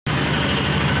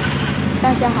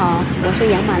大家好，我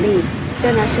是杨玛丽，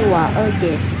这呢是我二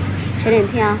姐。前两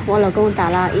天我老公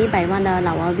打了100万的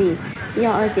老挝币，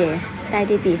要二姐带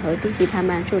弟弟和弟媳他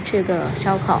们去吃个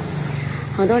烧烤。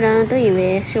很多人都以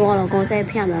为是我老公在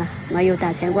骗人，没有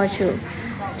打钱过去。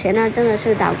钱呢真的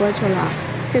是打过去了，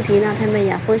视频呢他们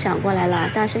也分享过来了，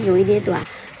但是有一点短，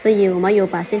所以我没有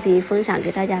把视频分享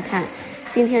给大家看。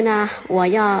今天呢，我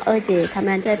要二姐他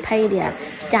们再拍一点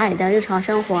家里的日常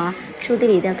生活、树地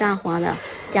里的干活的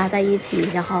加在一起，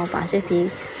然后把视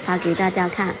频发给大家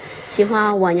看。喜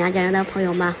欢我娘家人的朋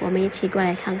友们，我们一起过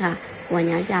来看看我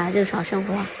娘家日常生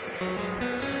活。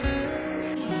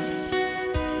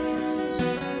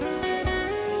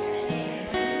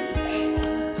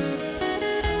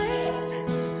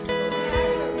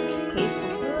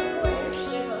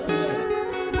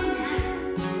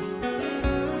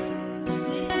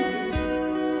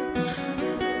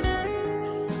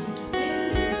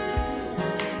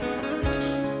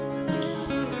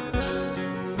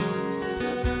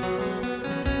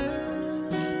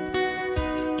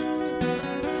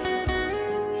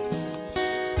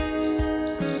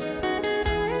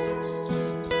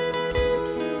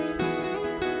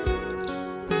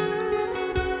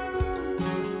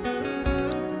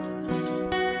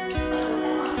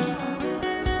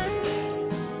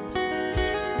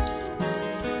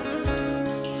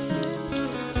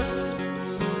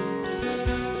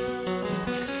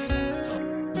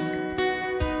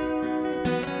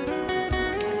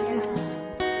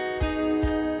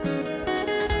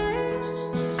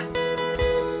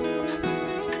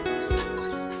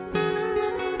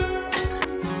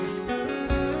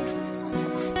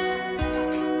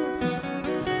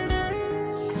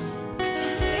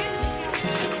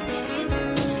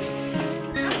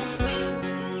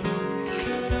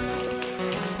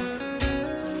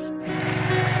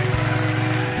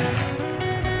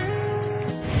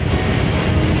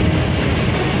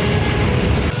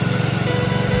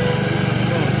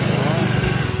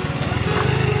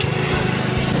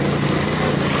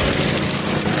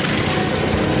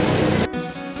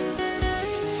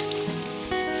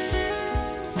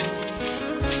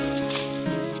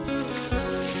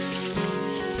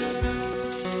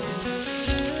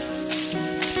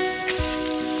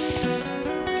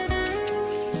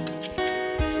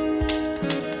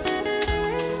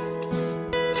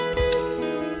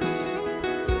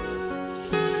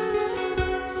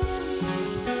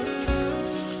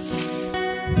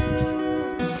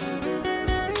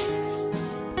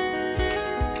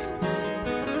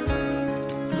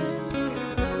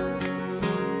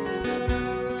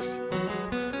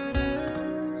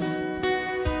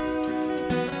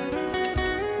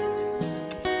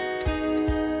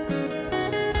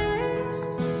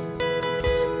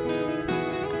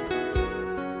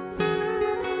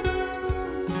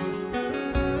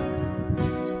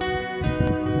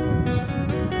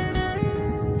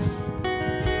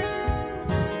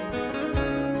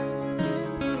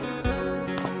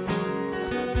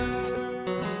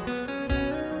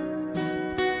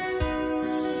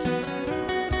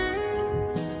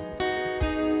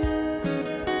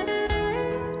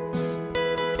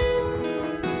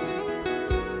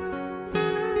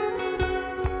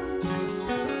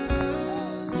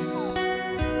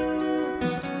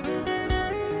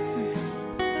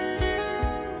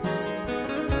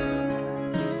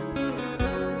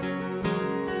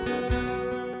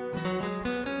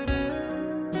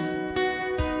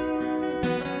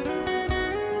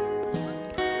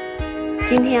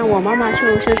今天我妈妈去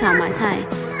市场买菜，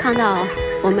看到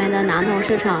我们的南头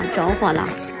市场着火了，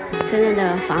现在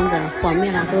的房子火灭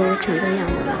了，都成这样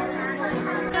子了。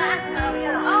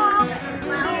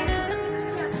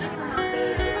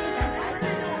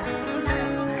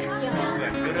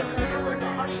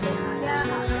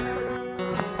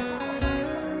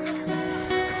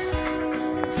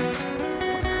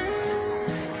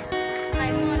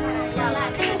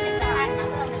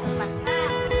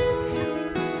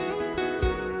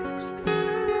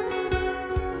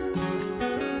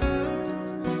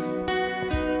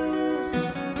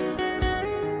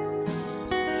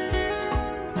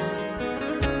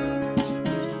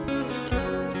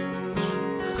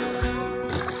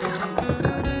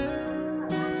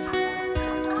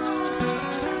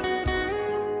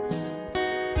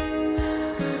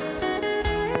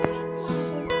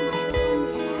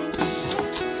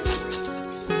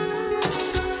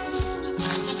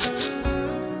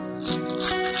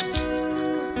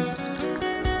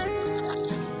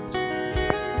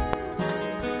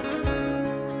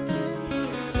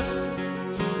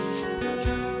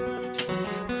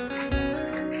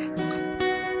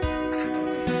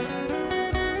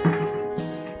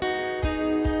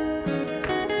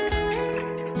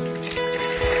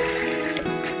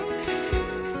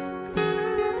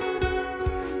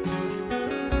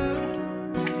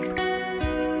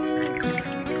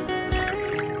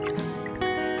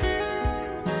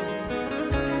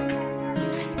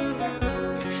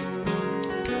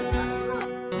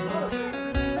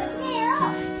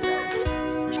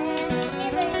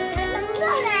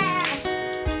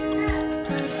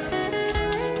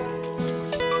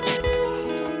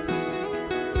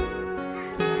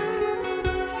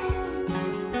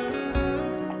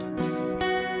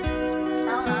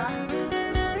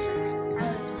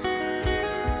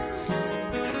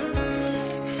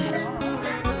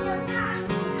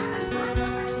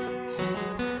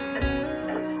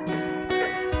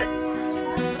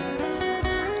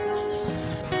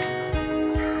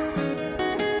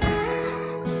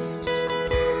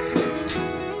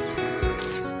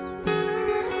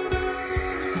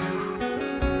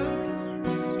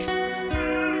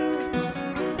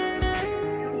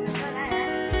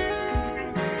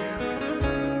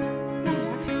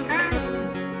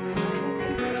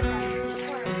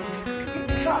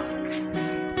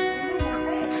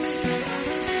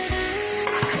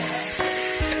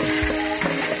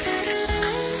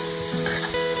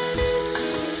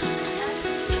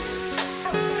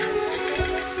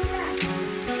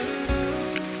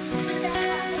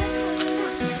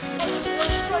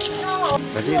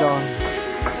这个